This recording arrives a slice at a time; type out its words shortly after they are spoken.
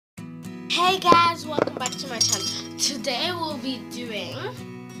Hey guys, welcome back to my channel. Today we'll be doing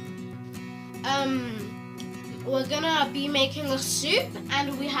we're gonna be making a soup,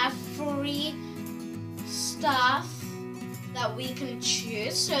 and we have 3 stuff that we can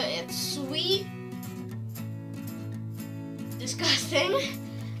choose. So it's sweet, disgusting,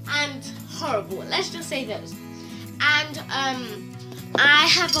 and horrible. Let's just say those. And I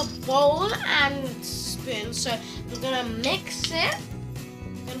have a bowl and spoon, so I'm gonna mix it.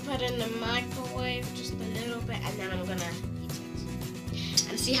 I'm gonna put it in the microwave just a little bit, and then I'm gonna eat it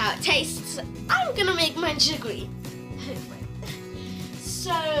and see how it tastes. I'm gonna make mine sugary.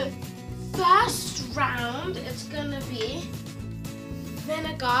 So first round, it's gonna be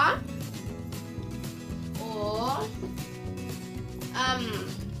vinegar or I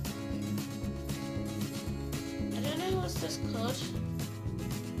don't know what's this called.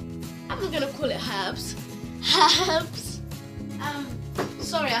 I'm gonna call it herbs. Herbs.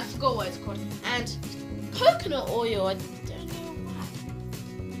 Sorry, I forgot what it's called. And coconut oil, I don't know why.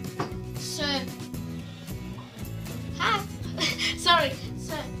 So, sorry.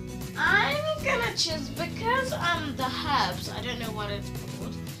 So, I'm gonna choose, because the herbs, I don't know what it's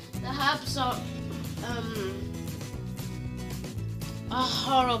called. The herbs are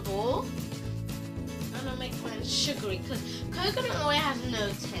horrible. I'm gonna make mine sugary, because coconut oil has no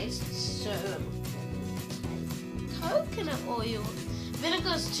taste. So, coconut oil.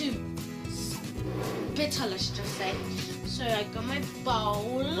 Vinegar is too bitter, let's just say. So I got my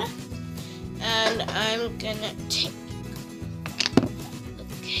bowl, and I'm gonna take.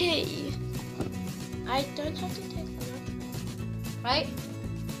 Okay, I don't have to take a lot, right?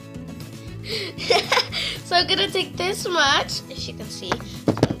 So I'm gonna take this much, as you can see.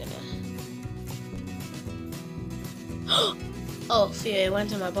 So I'm gonna. Oh, phew! It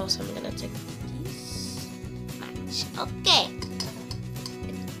went in my bowl, so I'm gonna take this much. Okay.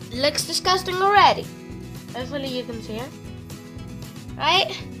 Looks disgusting already. Hopefully you can see it.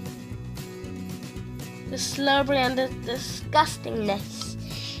 Right? The slurry and the disgustingness.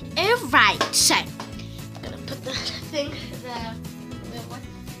 Alright, so I'm gonna put the thing there.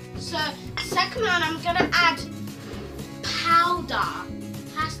 So second one, I'm gonna add powder.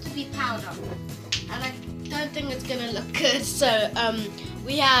 Has to be powder. And I don't think it's gonna look good. So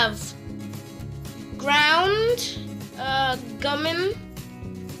we have ground cumin.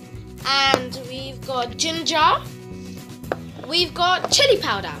 And we've got ginger, we've got chili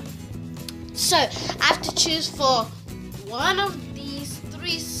powder. So I have to choose for one of these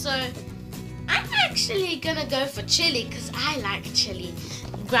 3. So I'm actually gonna go for chili, because I like chili.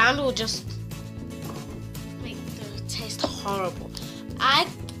 Ground will just make the taste horrible. I'm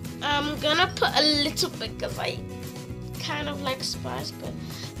gonna put a little bit, because I kind of like spice, but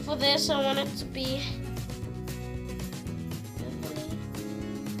for this I want it to be.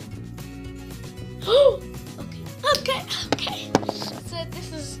 Okay. So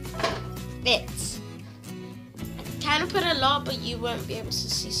this is it. I kind of put a lot, but you won't be able to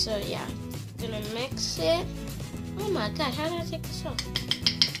see. So yeah, I'm gonna mix it. Oh my god, how did I take this off?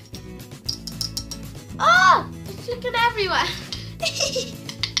 Oh, it's flicking everywhere.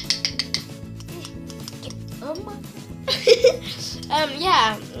 Oh my.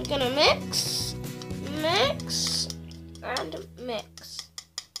 Yeah, I'm gonna mix, and mix.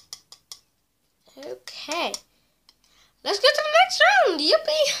 Okay, let's go to the next round.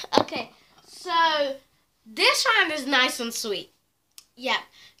 Yippee! Okay, so this round is nice and sweet. Yeah,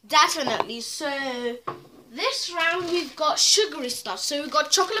 definitely. So this round we've got sugary stuff. So we've got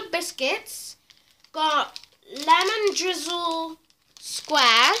chocolate biscuits, got lemon drizzle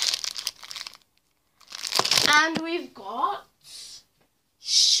square, and we've got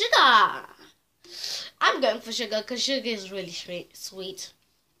sugar. I'm going for sugar, because sugar is really sweet.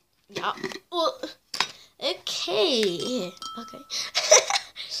 Yeah. Well, okay.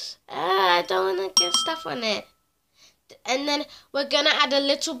 I don't want to get stuff on it. And then we're going to add a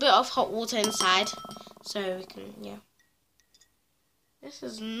little bit of hot water inside. So we can, yeah. This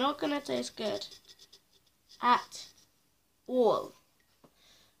is not going to taste good at all.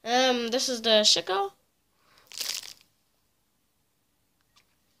 This is the sugar.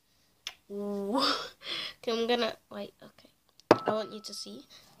 Ooh. Okay, I'm going to, wait, okay. I want you to see.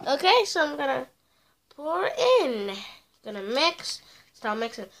 Okay, so I'm gonna pour in. Gonna mix. Start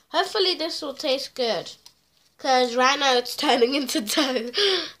mixing. Hopefully this will taste good, because right now it's turning into dough.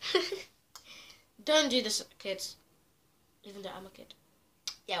 Don't do this, kids. Even though I'm a kid.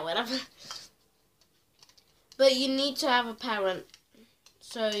 Yeah, whatever. But you need to have a parent,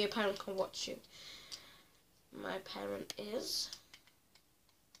 so your parent can watch you. My parent is.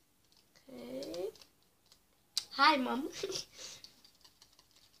 Okay. Hi, Mum.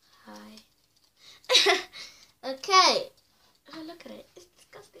 pie. Okay. Oh, look at it. It's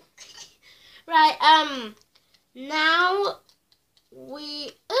disgusting. Right, now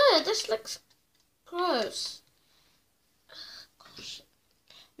we... this looks gross. Gosh.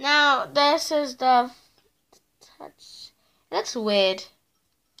 Now, this is the touch. It looks weird.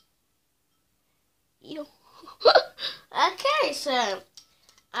 Ew. Okay, so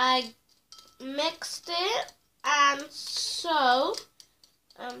I mixed it, and so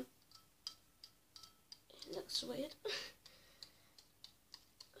it looks weird.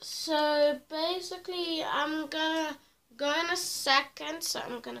 So basically, I'm gonna go in a second. So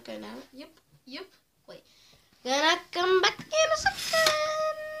I'm gonna go now. Yep. Wait. Gonna come back in a second.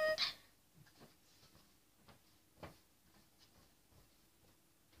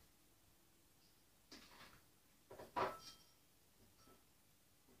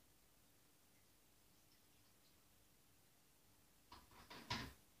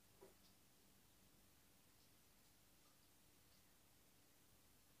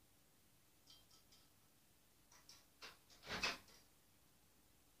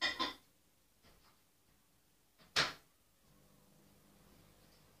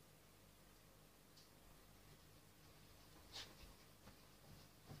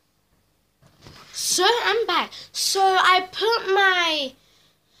 So I'm back. So I put my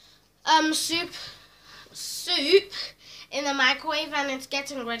soup in the microwave, and it's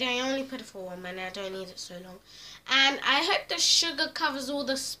getting ready. I only put it for 1 minute. I don't need it so long. And I hope the sugar covers all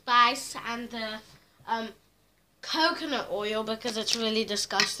the spice and the coconut oil, because it's really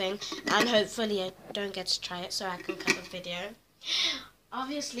disgusting. And hopefully I don't get to try it, so I can cut the video.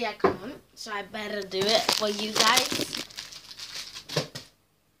 Obviously I can't, so I better do it for you guys.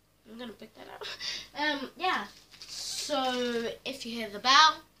 I'm gonna pick that up. Yeah. So if you hear the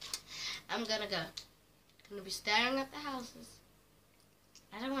bell, I'm gonna go. I'm gonna be staring at the houses.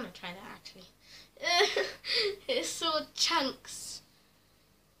 I don't want to try that actually. It's all chunks.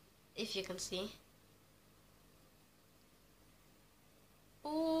 If you can see.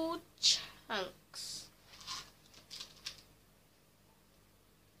 All chunks.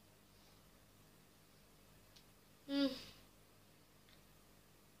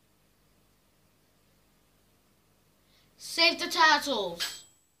 Save the turtles.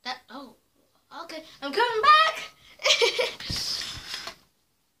 Okay, I'm coming back.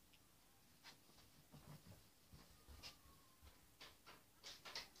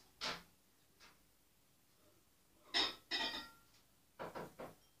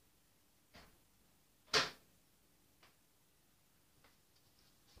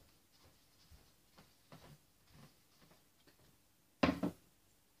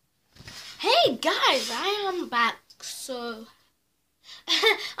 Hey guys, I am back. So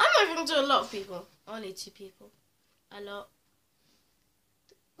I'm moving to a lot of people. Only 2 people. A lot.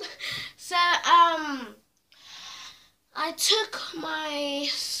 So I took my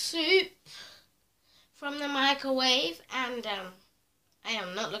soup from the microwave, and I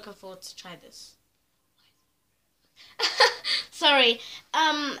am not looking forward to try this. Sorry.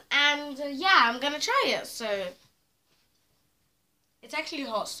 And yeah, I'm gonna try it. So it's actually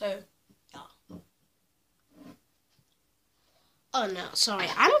hot, so yeah. Oh no, sorry.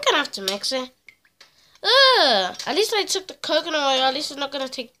 I'm gonna have to mix it. Ugh! At least I took the coconut oil. At least it's not gonna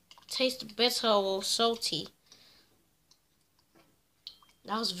taste bitter or salty.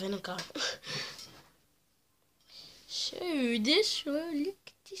 That was vinegar. So this will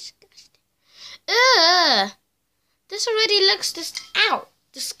look disgusting. Ugh! This already looks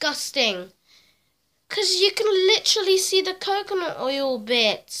disgusting. Cause you can literally see the coconut oil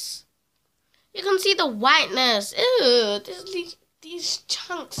bits. You can see the whiteness. Ew! There's these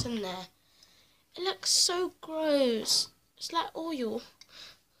chunks in there. It looks so gross. It's like oil.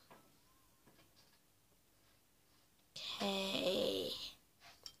 Okay.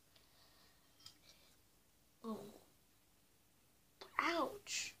 Oh.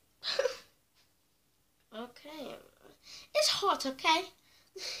 Ouch. Okay. It's hot, okay?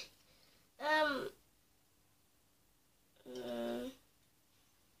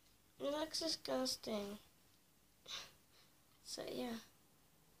 It looks disgusting. So yeah.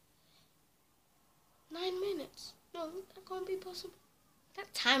 9 minutes. No, that can't be possible.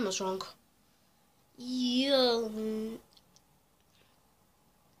 That time was wrong. Yo.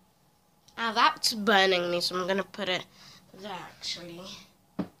 Ah, that's burning me, so I'm gonna put it there actually.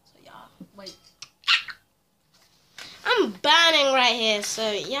 So yeah, wait. I'm burning right here,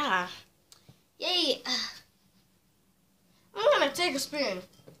 so yeah. Yay. I'm gonna take a spoon.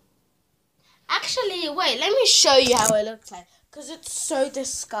 Actually, wait, let me show you how it looks like, because it's so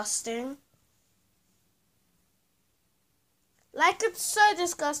disgusting. Like, it's so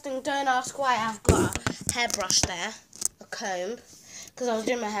disgusting. Don't ask why. I've got a hairbrush there, a comb, because I was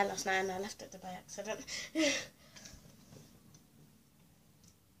doing my hair last night and I left it there by accident.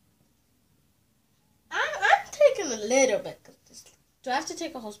 I'm taking a little bit. Do I have to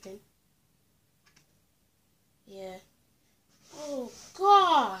take a whole spoon? Yeah. Oh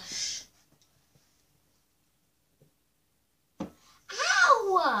gosh.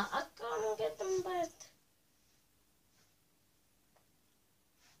 Ow! I can't get them back.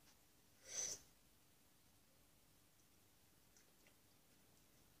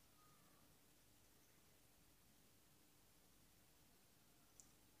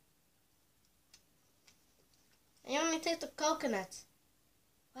 I only taste the coconut.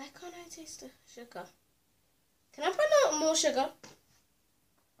 Why can't I taste the sugar? Can I put out more sugar?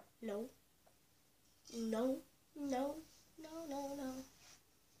 No. No. No. No, no, no.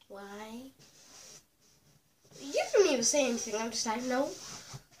 Why? You didn't even say anything. I'm just like, no.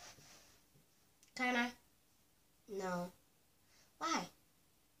 Can I? No. Why?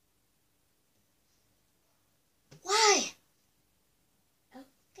 Why?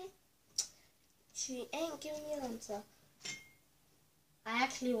 Okay. She ain't giving me an answer. I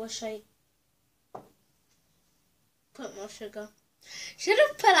actually wish I put more sugar. Should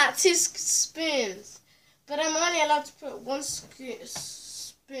have put out 2 spoons. But I'm only allowed to put 1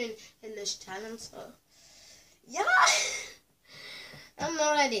 spoon in this challenge, so yeah. I'm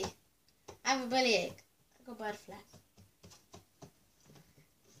not ready. I have a bellyache. I got butterfly.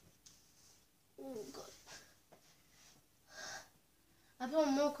 Oh god. I put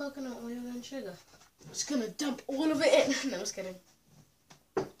more coconut oil than sugar. I'm just gonna dump all of it in. No, I'm just kidding.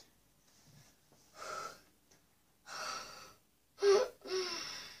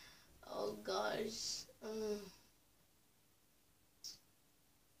 Oh gosh.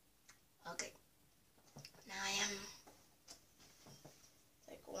 Okay. Now I am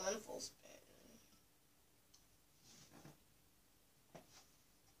take 1 full spoon.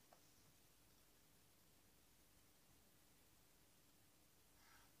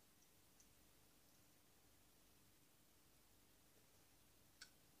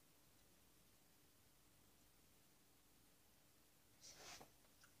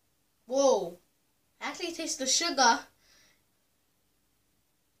 Whoa. I actually taste the sugar.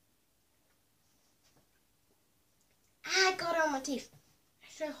 I got it on my teeth.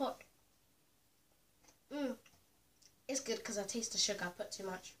 It's so hot. It's good because I taste the sugar. I put too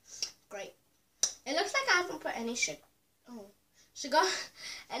much. Great. It looks like I haven't put any sugar. Oh, sugar.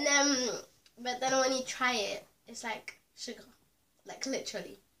 And but then when you try it, it's like sugar. Like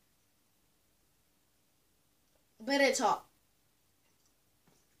literally. But it's hot.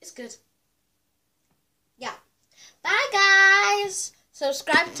 It's good. Yeah. Bye guys.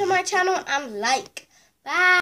 Subscribe to my channel and like. Bye.